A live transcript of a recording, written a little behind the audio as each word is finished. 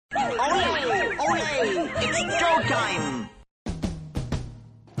It's showtime!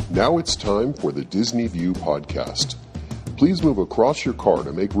 Now it's time for the Disney View podcast. Please move across your car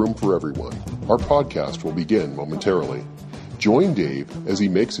to make room for everyone. Our podcast will begin momentarily. Join Dave as he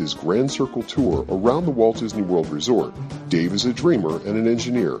makes his Grand Circle tour around the Walt Disney World Resort. Dave is a dreamer and an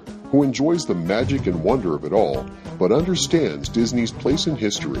engineer who enjoys the magic and wonder of it all, but understands Disney's place in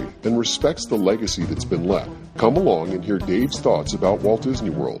history and respects the legacy that's been left. Come along and hear Dave's thoughts about Walt Disney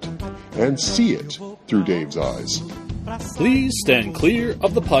World and see it through Dave's eyes. Please stand clear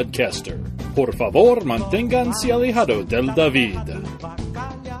of the podcaster. Por favor, manténganse alejado del David.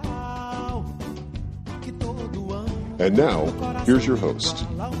 And now, here's your host.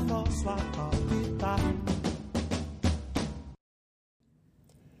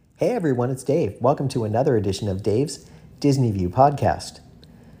 Hey everyone, it's Dave. Welcome to another edition of Dave's Disney View podcast.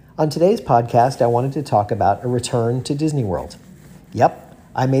 On today's podcast, I wanted to talk about a return to Disney World. Yep,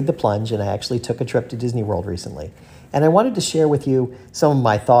 I made the plunge and I actually took a trip to Disney World recently. And I wanted to share with you some of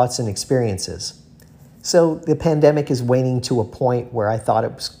my thoughts and experiences. So the pandemic is waning to a point where I thought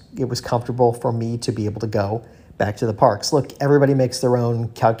it was comfortable for me to be able to go back to the parks. Look, everybody makes their own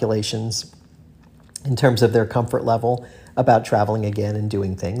calculations in terms of their comfort level about traveling again and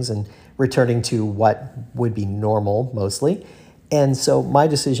doing things and returning to what would be normal mostly. And so my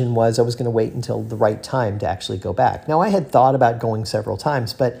decision was I was going to wait until the right time to actually go back. Now, I had thought about going several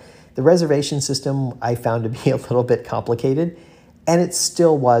times, but the reservation system I found to be a little bit complicated, and it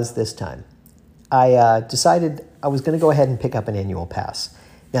still was this time. I decided I was going to go ahead and pick up an annual pass.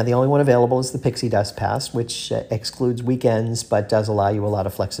 Now, the only one available is the Pixie Dust Pass, which excludes weekends but does allow you a lot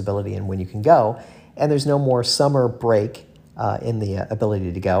of flexibility in when you can go. And there's no more summer break in the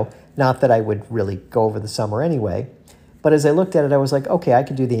ability to go. Not that I would really go over the summer anyway. But as I looked at it, I was like, okay, I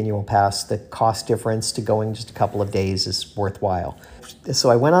could do the annual pass. The cost difference to going just a couple of days is worthwhile. So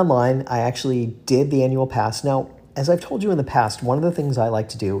I went online. I actually did the annual pass. Now, as I've told you in the past, one of the things I like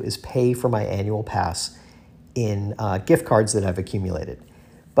to do is pay for my annual pass in gift cards that I've accumulated.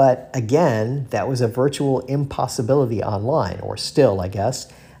 But again, that was a virtual impossibility online, or still, I guess.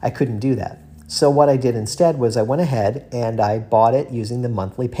 I couldn't do that. So what I did instead was I went ahead and I bought it using the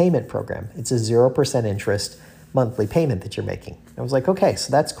monthly payment program. It's a 0% interest monthly payment that you're making. I was like, okay,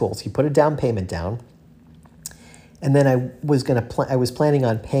 so that's cool. So you put a down payment down, and then I was planning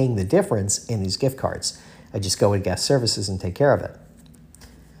on paying the difference in these gift cards. I just go to guest services and take care of it.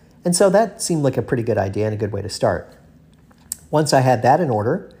 And so that seemed like a pretty good idea and a good way to start. Once I had that in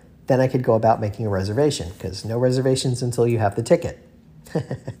order, then I could go about making a reservation, because no reservations until you have the ticket.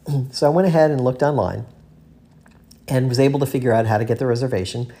 So I went ahead and looked online and was able to figure out how to get the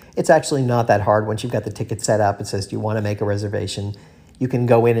reservation. It's actually not that hard. Once you've got the ticket set up, it says, do you want to make a reservation? You can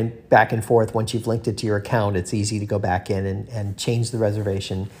go in and back and forth. Once you've linked it to your account, it's easy to go back in and change the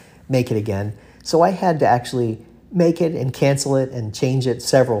reservation, make it again. So I had to actually make it and cancel it and change it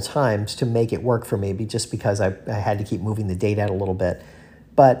several times to make it work for me, just because I had to keep moving the date out a little bit.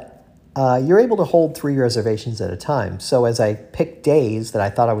 But you're able to hold 3 reservations at a time. So as I picked days that I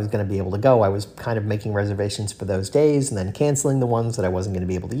thought I was going to be able to go, I was kind of making reservations for those days and then canceling the ones that I wasn't going to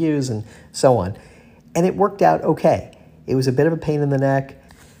be able to use and so on. And it worked out okay. It was a bit of a pain in the neck.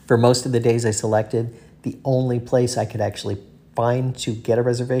 For most of the days I selected, the only place I could actually find to get a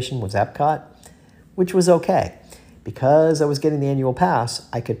reservation was Epcot, which was okay. Because I was getting the annual pass,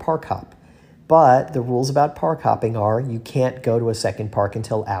 I could park hop. But the rules about park hopping are you can't go to a second park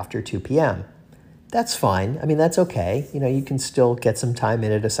until after 2 p.m. That's fine. I mean, that's okay. You can still get some time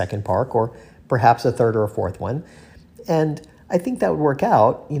in at a second park or perhaps a third or a fourth one. And I think that would work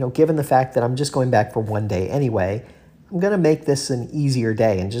out, given the fact that I'm just going back for one day anyway. I'm going to make this an easier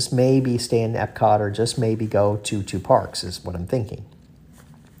day and just maybe stay in Epcot or just maybe go to 2 parks is what I'm thinking.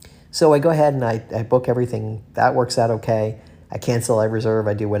 So I go ahead and I book everything. That works out okay. I cancel, I reserve,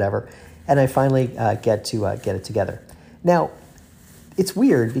 I do whatever. And I finally get it together. Now, it's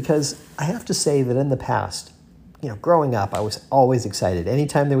weird because I have to say that in the past, growing up, I was always excited.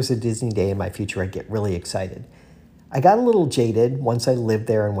 Anytime there was a Disney day in my future, I'd get really excited. I got a little jaded once I lived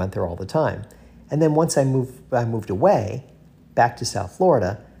there and went there all the time. And then once I moved away, back to South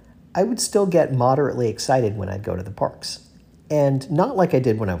Florida, I would still get moderately excited when I'd go to the parks. And not like I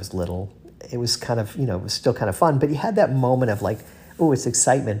did when I was little. It was kind of, it was still kind of fun, but you had that moment of like, oh, it's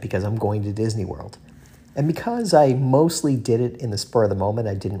excitement because I'm going to Disney World. And because I mostly did it in the spur of the moment,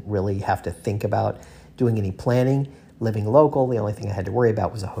 I didn't really have to think about doing any planning, living local. The only thing I had to worry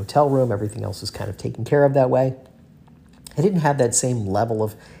about was a hotel room. Everything else was kind of taken care of that way. I didn't have that same level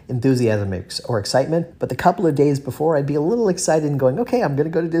of enthusiasm or excitement, but the couple of days before, I'd be a little excited and going, okay, I'm going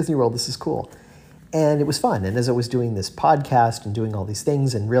to go to Disney World. This is cool. And it was fun. And as I was doing this podcast and doing all these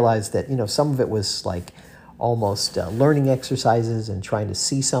things and realized that, some of it was like almost learning exercises and trying to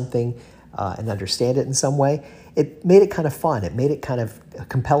see something and understand it in some way, it made it kind of fun. It made it kind of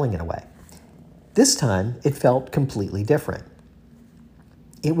compelling in a way. This time, it felt completely different.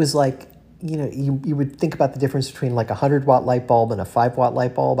 It was like, you would think about the difference between like a 100-watt light bulb and a 5-watt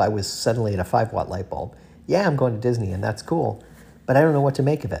light bulb. I was suddenly at a 5-watt light bulb. Yeah, I'm going to Disney, and that's cool, but I don't know what to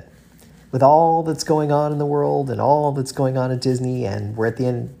make of it. With all that's going on in the world and all that's going on at Disney, and we're at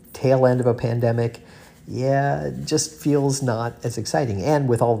the tail end of a pandemic, it just feels not as exciting. And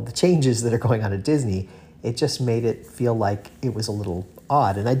with all the changes that are going on at Disney, it just made it feel like it was a little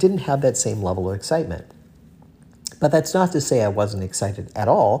odd, and I didn't have that same level of excitement. But that's not to say I wasn't excited at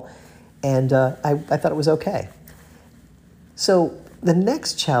all, and I thought it was okay. So the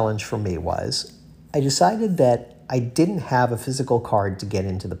next challenge for me was I decided that I didn't have a physical card to get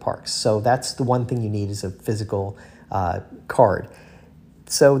into the parks. So that's the one thing you need is a physical card.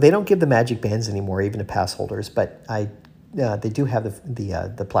 So they don't give the magic bands anymore, even to pass holders, but they do have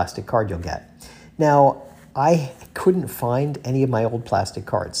the plastic card you'll get. Now, I couldn't find any of my old plastic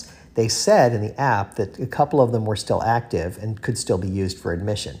cards. They said in the app that a couple of them were still active and could still be used for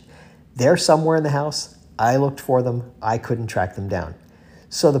admission. They're somewhere in the house. I looked for them. I couldn't track them down.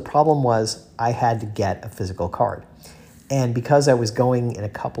 So the problem was I had to get a physical card. And because I was going in a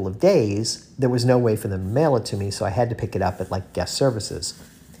couple of days, there was no way for them to mail it to me, so I had to pick it up at like guest services.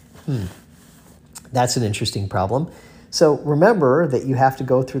 That's an interesting problem. So remember that you have to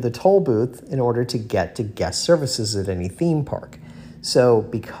go through the toll booth in order to get to guest services at any theme park. So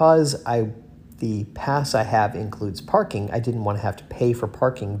because the pass I have includes parking, I didn't want to have to pay for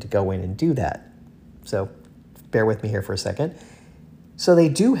parking to go in and do that. So bear with me here for a second. So they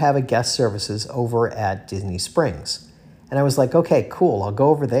do have a guest services over at Disney Springs. And I was like, okay, cool, I'll go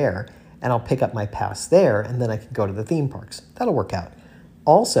over there and I'll pick up my pass there and then I can go to the theme parks. That'll work out.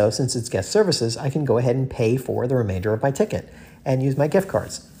 Also, since it's guest services, I can go ahead and pay for the remainder of my ticket and use my gift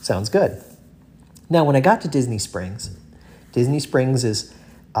cards. Sounds good. Now, when I got to Disney Springs is,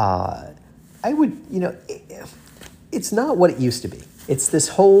 it's not what it used to be. It's this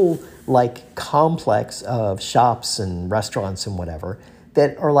whole like complex of shops and restaurants and whatever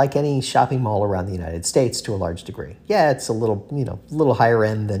that are like any shopping mall around the United States to a large degree. Yeah, it's a little higher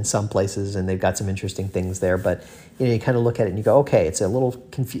end than some places, and they've got some interesting things there. But you kind of look at it and you go, okay, it's a little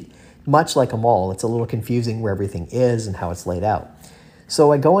much like a mall. It's a little confusing where everything is and how it's laid out.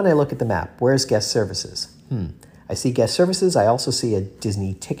 So I go and I look at the map. Where's guest services? I see guest services. I also see a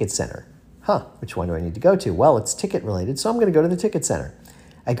Disney Ticket Center. Which one do I need to go to? Well, it's ticket related, so I'm going to go to the Ticket Center.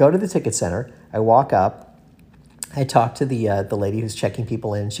 I go to the Ticket Center. I walk up. I talk to the lady who's checking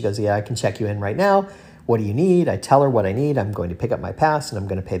people in. She goes, yeah, I can check you in right now. What do you need? I tell her what I need. I'm going to pick up my pass, and I'm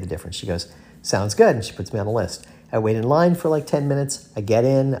going to pay the difference. She goes, sounds good, and she puts me on the list. I wait in line for like 10 minutes. I get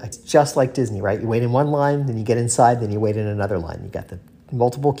in. It's just like Disney, right? You wait in one line, then you get inside, then you wait in another line. You got the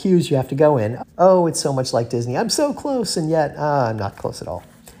multiple queues you have to go in. Oh, it's so much like Disney. I'm so close, and yet I'm not close at all.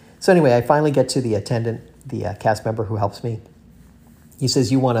 So anyway, I finally get to the attendant, the cast member who helps me. He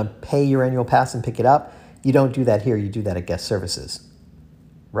says, you want to pay your annual pass and pick it up? You don't do that here. You do that at guest services.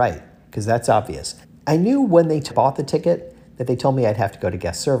 Right, because that's obvious. I knew when they bought the ticket that they told me I'd have to go to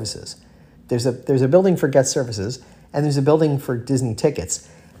guest services. There's a building for guest services, and there's a building for Disney tickets.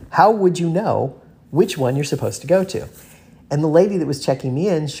 How would you know which one you're supposed to go to? And the lady that was checking me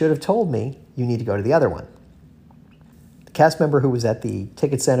in should have told me, you need to go to the other one. The cast member who was at the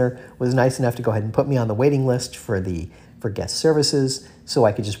ticket center was nice enough to go ahead and put me on the waiting list for guest services so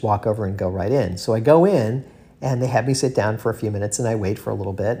I could just walk over and go right in. So I go in, and they have me sit down for a few minutes, and I wait for a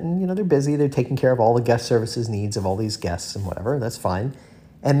little bit. And, they're busy. They're taking care of all the guest services needs of all these guests and whatever. That's fine.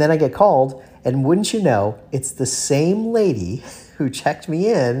 And then I get called, and wouldn't you know, it's the same lady who checked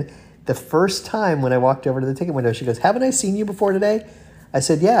me in the first time when I walked over to the ticket window. She goes, haven't I seen you before today? I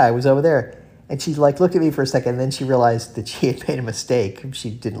said, yeah, I was over there. And she looked at me for a second, and then she realized that she had made a mistake. She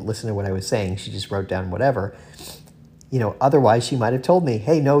didn't listen to what I was saying. She just wrote down whatever. Otherwise she might have told me,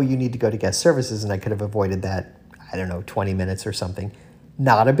 hey, no, you need to go to guest services, and I could have avoided that, 20 minutes or something.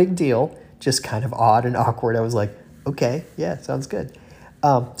 Not a big deal, just kind of odd and awkward. I was like, okay, yeah, sounds good.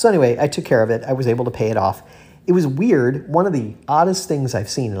 So anyway, I took care of it. I was able to pay it off. It was weird. One of the oddest things I've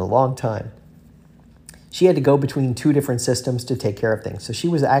seen in a long time. She had to go between two different systems to take care of things. So she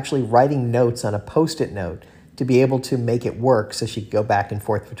was actually writing notes on a Post-it note to be able to make it work so she could go back and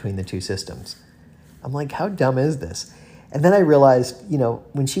forth between the two systems. I'm like, how dumb is this? And then I realized,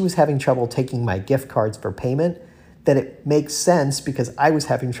 when she was having trouble taking my gift cards for payment, that it makes sense because I was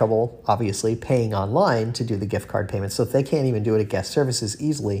having trouble, obviously, paying online to do the gift card payments. So if they can't even do it at guest services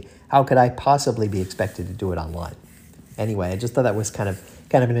easily, how could I possibly be expected to do it online? Anyway, I just thought that was kind of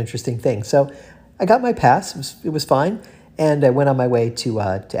an interesting thing. So I got my pass. It was fine, and I went on my way to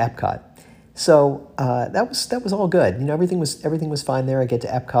Epcot. So that was all good. Everything was fine there. I get to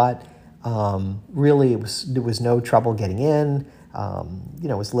Epcot. Really, there was no trouble getting in.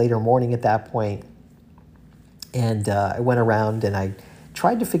 It was later morning at that point. And I went around and I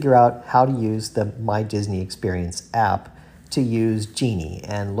tried to figure out how to use the My Disney Experience app to use Genie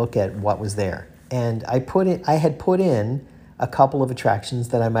and look at what was there. And I had put in a couple of attractions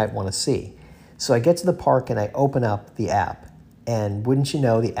that I might want to see. So I get to the park and I open up the app. And wouldn't you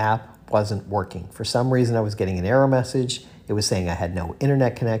know, the app wasn't working. For some reason, I was getting an error message. It was saying I had no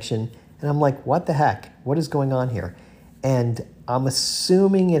internet connection. And I'm like, what the heck? What is going on here? And I'm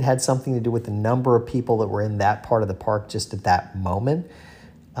assuming it had something to do with the number of people that were in that part of the park just at that moment.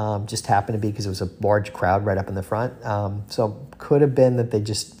 Just happened to be because it was a large crowd right up in the front. So could have been that they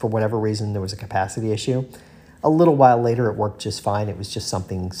just, for whatever reason, there was a capacity issue. A little while later, it worked just fine. It was just some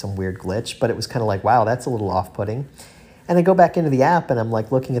weird glitch, but it was kind of like, wow, that's a little off-putting. And I go back into the app and I'm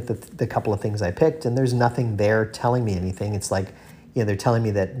like looking at the couple of things I picked, and there's nothing there telling me anything. It's like, they're telling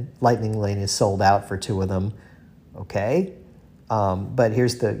me that Lightning Lane is sold out for 2 of them. Okay. But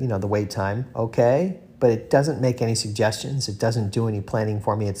here's the wait time. Okay. But it doesn't make any suggestions. It doesn't do any planning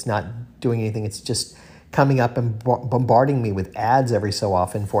for me. It's not doing anything. It's just coming up and bombarding me with ads every so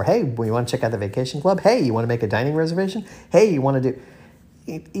often for, hey, you want to check out the vacation club? Hey, you want to make a dining reservation? Hey, you want to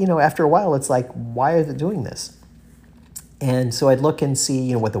do, after a while, it's like, why are they doing this? And so I'd look and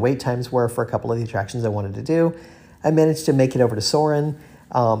see, what the wait times were for a couple of the attractions I wanted to do. I managed to make it over to Soarin'.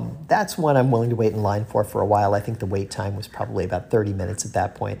 That's one I'm willing to wait in line for a while. I think the wait time was probably about 30 minutes at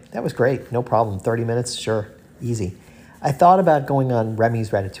that point. That was great. No problem. 30 minutes, sure. Easy. I thought about going on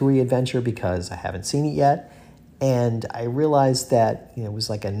Remy's Ratatouille Adventure because I haven't seen it yet. And I realized that, it was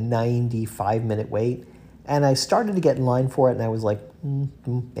like a 95-minute wait. And I started to get in line for it, and I was like,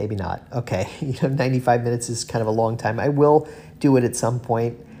 maybe not. Okay, 95 minutes is kind of a long time. I will do it at some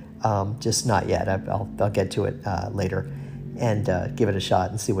point, just not yet. I'll get to it later and give it a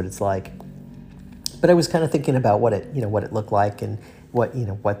shot and see what it's like. But I was kind of thinking about what it looked like and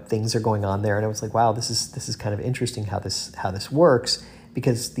what things are going on there, and I was like, wow, this is kind of interesting how this works,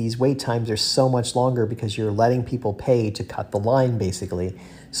 because these wait times are so much longer because you're letting people pay to cut the line, basically.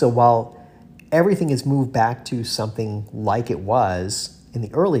 So while everything is moved back to something like it was in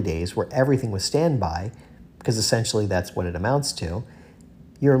the early days where everything was standby, because essentially that's what it amounts to,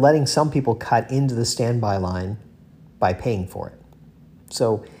 you're letting some people cut into the standby line by paying for it.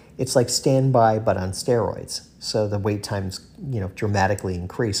 So it's like standby but on steroids. So the wait times, dramatically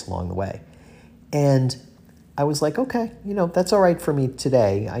increase along the way. And I was like, okay, that's all right for me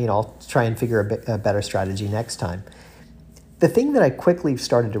today. I'll try and figure a better strategy next time. The thing that I quickly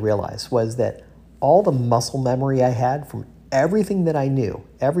started to realize was that all the muscle memory I had from everything that I knew,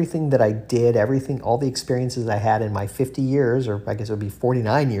 everything that I did, all the experiences I had in my 50 years, or I guess it would be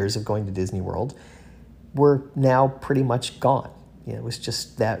 49 years of going to Disney World, were now pretty much gone. It was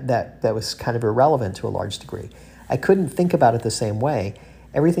just that was kind of irrelevant to a large degree. I couldn't think about it the same way.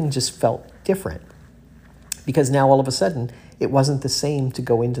 Everything just felt different because now all of a sudden it wasn't the same to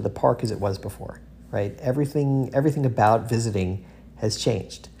go into the park as it was before. Right? Everything about visiting has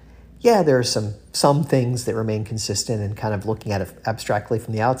changed. Yeah, there are some things that remain consistent, and kind of looking at it abstractly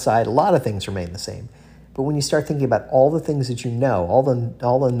from the outside, a lot of things remain the same. But when you start thinking about all the things that all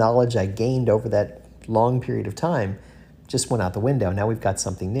the knowledge I gained over that long period of time just went out the window. Now we've got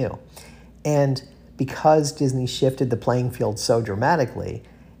something new. And because Disney shifted the playing field so dramatically,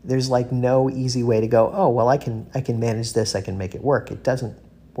 there's like no easy way to go, oh, well, I can manage this, I can make it work. It doesn't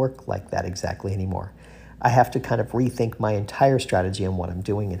work like that exactly anymore. I have to kind of rethink my entire strategy on what I'm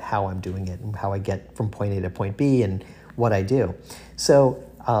doing and how I'm doing it and how I get from point A to point B and what I do. So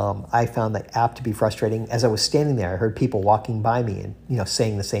I found that app to be frustrating. As I was standing there, I heard people walking by me and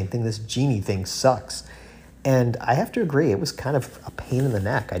saying the same thing. This Genie thing sucks. And I have to agree, it was kind of a pain in the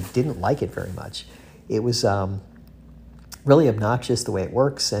neck. I didn't like it very much. It was really obnoxious the way it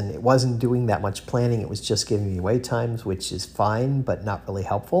works, and it wasn't doing that much planning. It was just giving me wait times, which is fine, but not really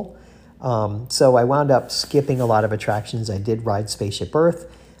helpful. So I wound up skipping a lot of attractions. I did ride Spaceship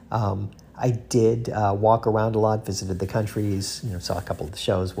Earth. I did walk around a lot, visited the countries, saw a couple of the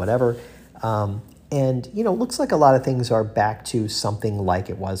shows, whatever. And it looks like a lot of things are back to something like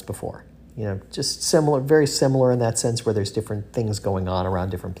it was before. Just similar, very similar in that sense, where there's different things going on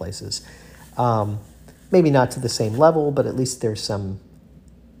around different places. Maybe not to the same level, but at least there's some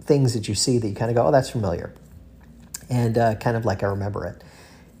things that you see that you kind of go, oh, that's familiar. and kind of like I remember it.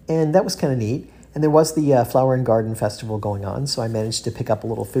 And that was kind of neat. And there was the Flower and Garden Festival going on, so I managed to pick up a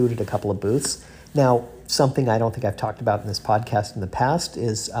little food at a couple of booths. Now, something I don't think I've talked about in this podcast in the past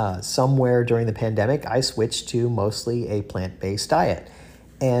is somewhere during the pandemic, I switched to mostly a plant-based diet.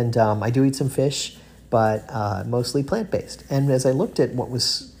 And I do eat some fish, but mostly plant-based. And as I looked at what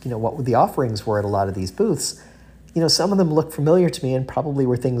the offerings were at a lot of these booths, some of them looked familiar to me and probably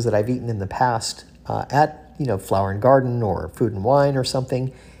were things that I've eaten in the past at, Flower and Garden or Food and Wine or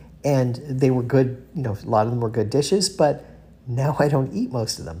something. And they were good, a lot of them were good dishes, but now I don't eat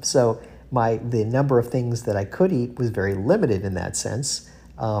most of them. So the number of things that I could eat was very limited in that sense.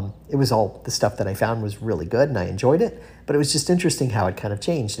 It was all the stuff that I found was really good and I enjoyed it, but it was just interesting how it kind of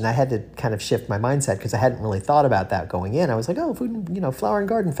changed. And I had to kind of shift my mindset because I hadn't really thought about that going in. I was like, oh, Flower and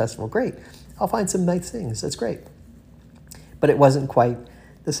Garden Festival, great. I'll find some nice things. That's great. But it wasn't quite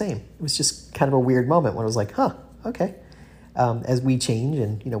the same. It was just kind of a weird moment when I was like, huh, okay. As we change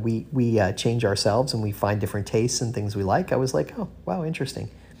and, we change ourselves and we find different tastes and things we like, I was like, oh, wow, interesting.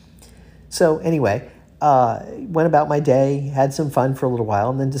 So anyway, went about my day, had some fun for a little while,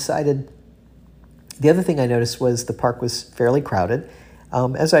 and then decided the other thing I noticed was the park was fairly crowded,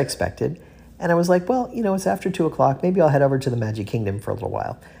 as I expected. And I was like, well, it's after 2 o'clock. Maybe I'll head over to the Magic Kingdom for a little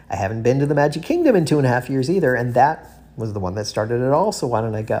while. I haven't been to the Magic Kingdom in 2.5 years either, and that was the one that started it all, so why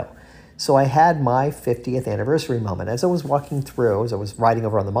don't I go? So I had my 50th anniversary moment. As I was walking through, as I was riding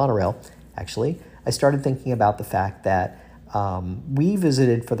over on the monorail, actually, I started thinking about the fact that we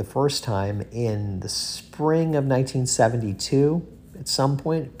visited for the first time in the spring of 1972 at some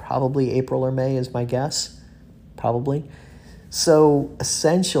point, probably April or May is my guess, probably. So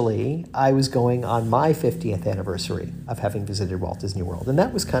essentially, I was going on my 50th anniversary of having visited Walt Disney World. And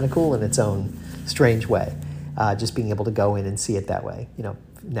that was kind of cool in its own strange way, just being able to go in and see it that way.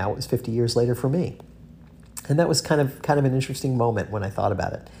 Now it was 50 years later for me. And that was kind of an interesting moment when I thought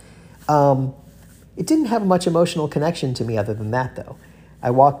about it. It didn't have much emotional connection to me other than that, though.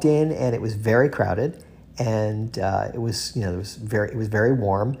 I walked in and it was very crowded, and it was very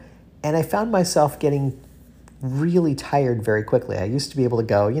warm, and I found myself getting really tired very quickly. I used to be able to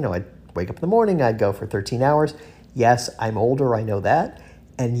go, I'd wake up in the morning, I'd go for 13 hours. Yes, I'm older, I know that.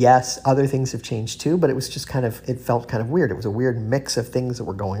 And yes, other things have changed too, but it was just it felt kind of weird. It was a weird mix of things that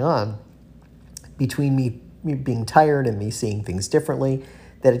were going on between me being tired and me seeing things differently,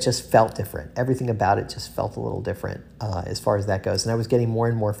 that it just felt different. Everything about it just felt a little different as far as that goes. And I was getting more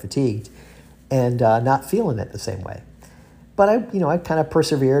and more fatigued and not feeling it the same way. But I kind of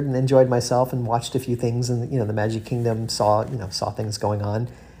persevered and enjoyed myself and watched a few things in the Magic Kingdom, saw things going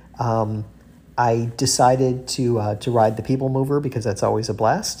on. I decided to ride the People Mover because that's always a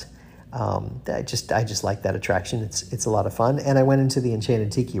blast. I just like that attraction. It's a lot of fun. And I went into the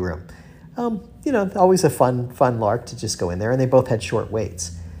Enchanted Tiki Room. Always a fun lark to just go in there, and they both had short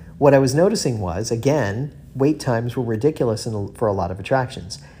waits. What I was noticing was, again, wait times were ridiculous for a lot of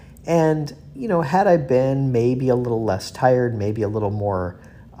attractions. And, had I been maybe a little less tired, maybe a little more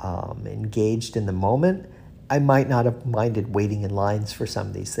engaged in the moment, I might not have minded waiting in lines for some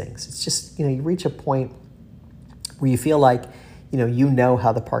of these things. It's just, you reach a point where you feel like, you know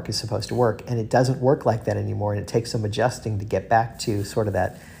how the park is supposed to work, and it doesn't work like that anymore, and it takes some adjusting to get back to sort of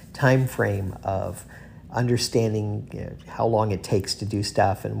that time frame of understanding how long it takes to do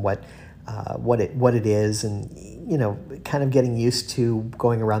stuff and what it is, and kind of getting used to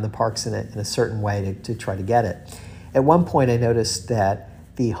going around the parks in a certain way to try to get it. At one point, I noticed that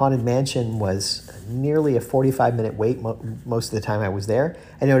the Haunted Mansion was nearly a 45-minute wait most of the time I was there.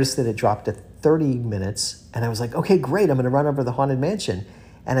 I noticed that it dropped to 30 minutes, and I was like, okay, great, I'm going to run over the Haunted Mansion.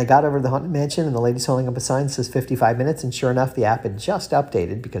 And I got over to the Haunted Mansion, and the lady's holding up a sign that says 55 minutes, and sure enough, the app had just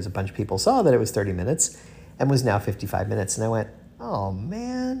updated because a bunch of people saw that it was 30 minutes and was now 55 minutes. And I went, oh,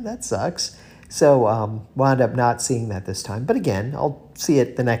 man, that sucks. So wound up not seeing that this time. But again, I'll see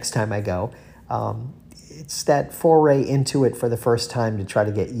it the next time I go. It's that foray into it for the first time to try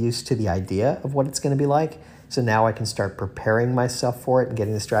to get used to the idea of what it's going to be like. So now I can start preparing myself for it and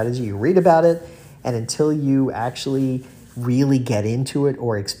getting the strategy. You read about it, and until you actually really get into it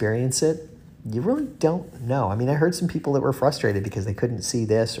or experience it, you really don't know. I mean, I heard some people that were frustrated because they couldn't see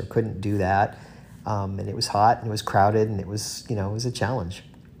this or couldn't do that. And it was hot and it was crowded and it was a challenge.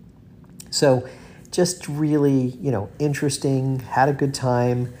 So just really, interesting, had a good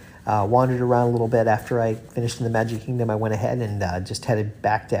time, wandered around a little bit. After I finished in the Magic Kingdom, I went ahead and just headed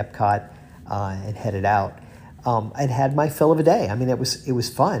back to Epcot and headed out. I'd had my fill of a day. I mean, it was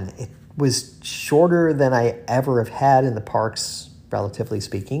fun. It was shorter than I ever have had in the parks, relatively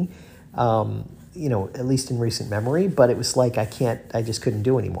speaking, at least in recent memory, but it was like I just couldn't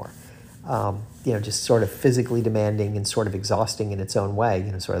do anymore. just sort of physically demanding and sort of exhausting in its own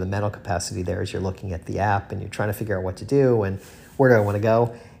way. Sort of the mental capacity there as you're looking at the app and you're trying to figure out what to do and where do I want to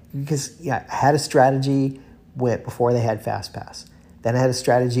go. Because I had a strategy before they had FastPass. Then I had a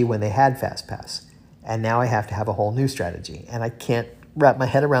strategy when they had FastPass. And now I have to have a whole new strategy. And I can't wrap my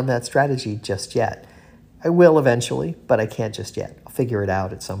head around that strategy just yet. I will eventually, but I can't just yet. I'll figure it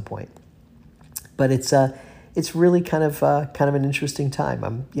out at some point. But it's really kind of an interesting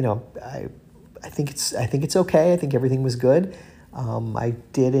time. I think it's okay. I think everything was good. I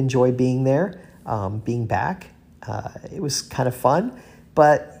did enjoy being there, being back. It was kind of fun,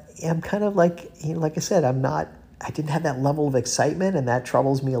 but I'm kind of like I said, I didn't have that level of excitement, and that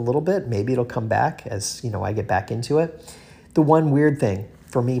troubles me a little bit. Maybe it'll come back as I get back into it. The one weird thing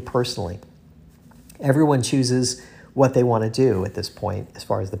for me personally, everyone chooses what they want to do at this point as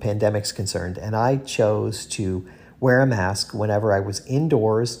far as the pandemic's concerned, and I chose to wear a mask whenever I was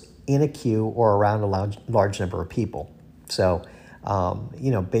indoors, in a queue, or around a large number of people. So,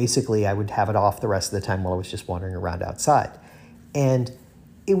 basically I would have it off the rest of the time while I was just wandering around outside. And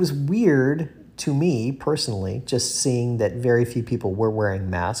it was weird to me personally, just seeing that very few people were wearing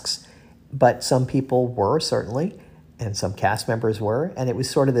masks, but some people were certainly, and some cast members were, and it was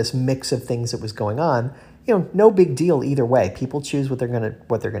sort of this mix of things that was going on. No big deal either way. People choose what they're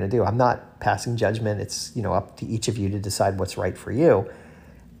gonna do. I'm not passing judgment. It's up to each of you to decide what's right for you.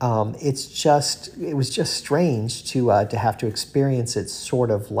 It was just strange to have to experience it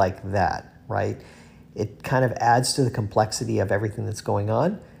sort of like that, right? It kind of adds to the complexity of everything that's going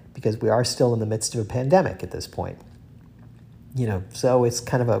on because we are still in the midst of a pandemic at this point. So it's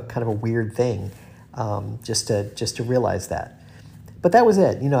kind of a weird thing, just to realize that. But that was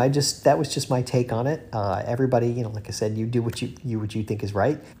it. That was just my take on it. Everybody, like I said, you do what you think is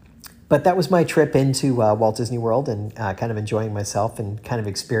right. But that was my trip into Walt Disney World and kind of enjoying myself and kind of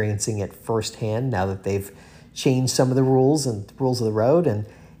experiencing it firsthand now that they've changed some of the rules of the road, and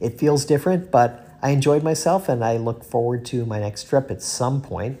it feels different, but I enjoyed myself and I look forward to my next trip at some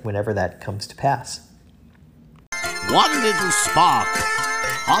point, whenever that comes to pass. One little spark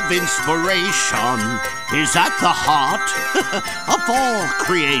of inspiration is at the heart of all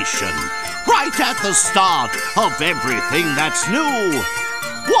creation, right at the start of everything that's new.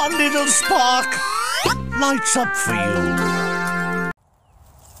 One little spark lights up for you.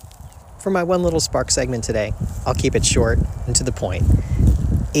 For my One Little Spark segment today, I'll keep it short and to the point.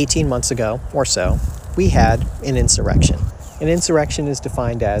 18 months ago or so, we had an insurrection. An insurrection is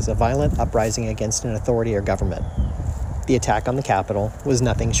defined as a violent uprising against an authority or government. The attack on the Capitol was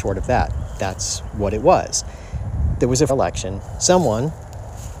nothing short of that. That's what it was. There was an election. Someone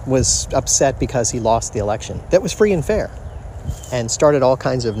was upset because he lost the election. That was free and fair, and started all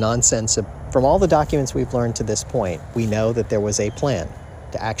kinds of nonsense. From all the documents we've learned to this point, we know that there was a plan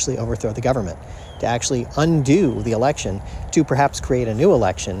to actually overthrow the government, to actually undo the election, to perhaps create a new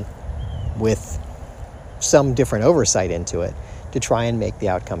election with some different oversight into it to try and make the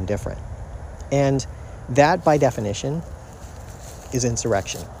outcome different. And that, by definition, is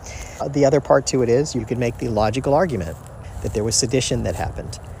insurrection. The other part to it is you could make the logical argument that there was sedition that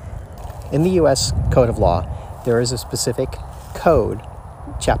happened. In the U.S. Code of Law, there is a specific code,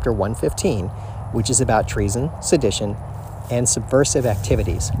 Chapter 115, which is about treason, sedition, and subversive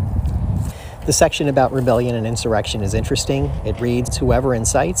activities. The section about rebellion and insurrection is interesting. It reads, "Whoever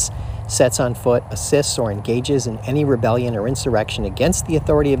incites, sets on foot, assists, or engages in any rebellion or insurrection against the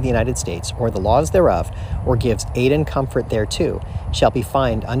authority of the United States or the laws thereof, or gives aid and comfort thereto, shall be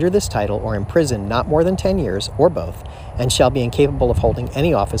fined under this title or imprisoned not more than 10 years, or both, and shall be incapable of holding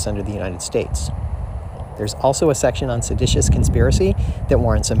any office under the United States." There's also a section on seditious conspiracy that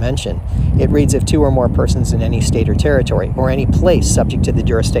warrants a mention. It reads, "If two or more persons in any state or territory, or any place subject to the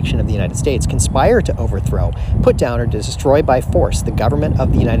jurisdiction of the United States, conspire to overthrow, put down, or destroy by force the government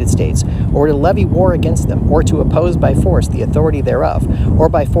of the United States, or to levy war against them, or to oppose by force the authority thereof, or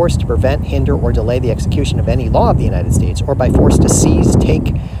by force to prevent, hinder, or delay the execution of any law of the United States, or by force to seize,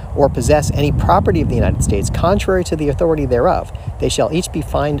 take, or possess any property of the United States contrary to the authority thereof, they shall each be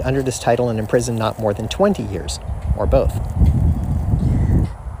fined under this title and imprisoned not more than 20 years, or both."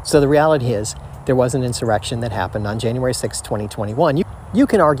 So the reality is, there was an insurrection that happened on January 6, 2021. You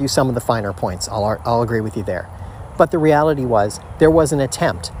can argue some of the finer points. I'll agree with you there. But the reality was, there was an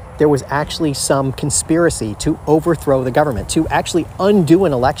attempt. There was actually some conspiracy to overthrow the government, to actually undo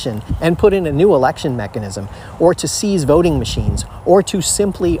an election and put in a new election mechanism, or to seize voting machines, or to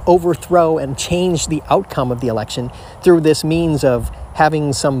simply overthrow and change the outcome of the election through this means of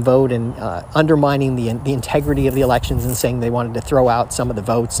having some vote and undermining the integrity of the elections and saying they wanted to throw out some of the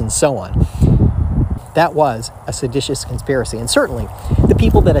votes and so on. That was a seditious conspiracy. And certainly, the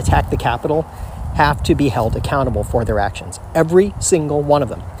people that attacked the Capitol have to be held accountable for their actions. Every single one of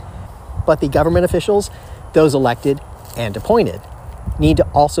them. But the government officials, those elected and appointed, need to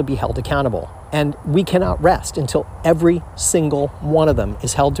also be held accountable. And we cannot rest until every single one of them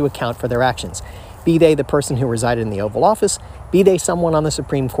is held to account for their actions. Be they the person who resided in the Oval Office, be they someone on the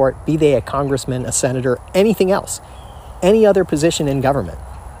Supreme Court, be they a congressman, a senator, anything else, any other position in government.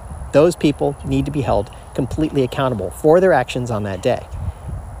 Those people need to be held completely accountable for their actions on that day.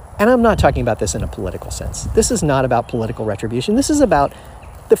 And I'm not talking about this in a political sense. This is not about political retribution. This is about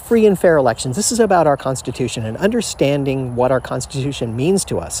the free and fair elections. This is about our Constitution and understanding what our Constitution means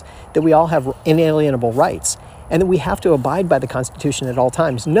to us, that we all have inalienable rights, and that we have to abide by the Constitution at all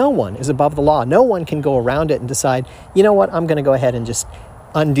times. No one is above the law. No one can go around it and decide, you know what, I'm going to go ahead and just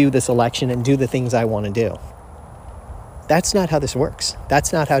undo this election and do the things I want to do. That's not how this works.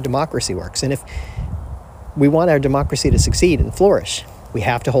 That's not how democracy works. And if we want our democracy to succeed and flourish, we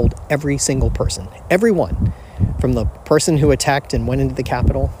have to hold every single person, everyone, from the person who attacked and went into the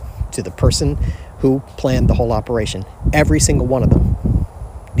Capitol to the person who planned the whole operation. Every single one of them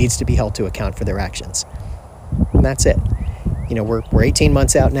needs to be held to account for their actions. And that's it. You know, we're 18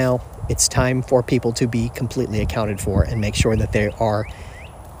 months out now. It's time for people to be completely accounted for and make sure that they are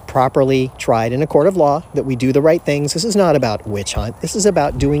properly tried in a court of law, that we do the right things. This is not about witch hunt. This is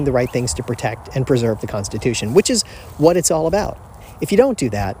about doing the right things to protect and preserve the Constitution, which is what it's all about. If you don't do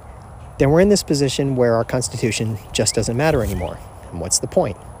that, then we're in this position where our Constitution just doesn't matter anymore. And what's the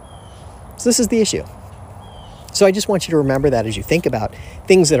point? So this is the issue. So I just want you to remember that as you think about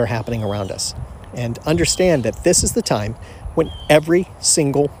things that are happening around us, and understand that this is the time when every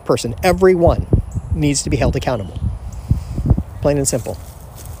single person, everyone, needs to be held accountable. Plain and simple.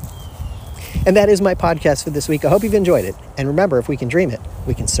 And that is my podcast for this week. I hope you've enjoyed it. And remember, if we can dream it,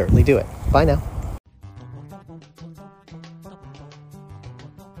 we can certainly do it. Bye now.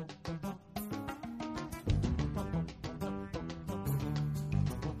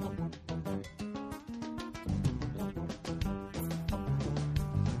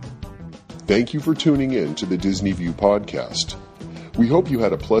 Thank you for tuning in to the Disney View podcast. We hope you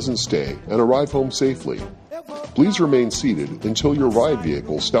had a pleasant stay and arrive home safely. Please remain seated until your ride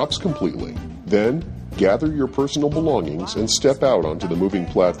vehicle stops completely. Then, gather your personal belongings and step out onto the moving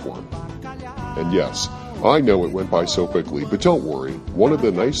platform. And yes, I know it went by so quickly, but don't worry. One of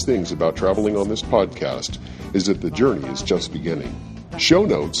the nice things about traveling on this podcast is that the journey is just beginning. Show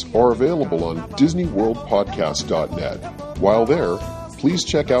notes are available on DisneyWorldPodcast.net. While there, please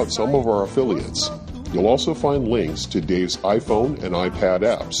check out some of our affiliates. You'll also find links to Dave's iPhone and iPad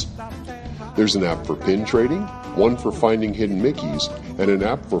apps. There's an app for pin trading, one for finding hidden Mickeys, and an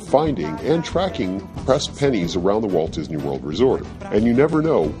app for finding and tracking pressed pennies around the Walt Disney World Resort. And you never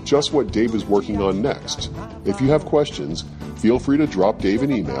know just what Dave is working on next. If you have questions, feel free to drop Dave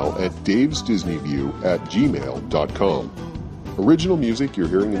an email at davesdisneyview@gmail.com. Original music you're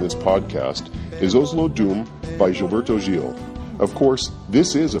hearing in this podcast is Oslo Doom by Gilberto Gil. Of course,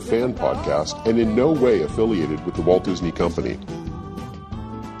 this is a fan podcast and in no way affiliated with the Walt Disney Company.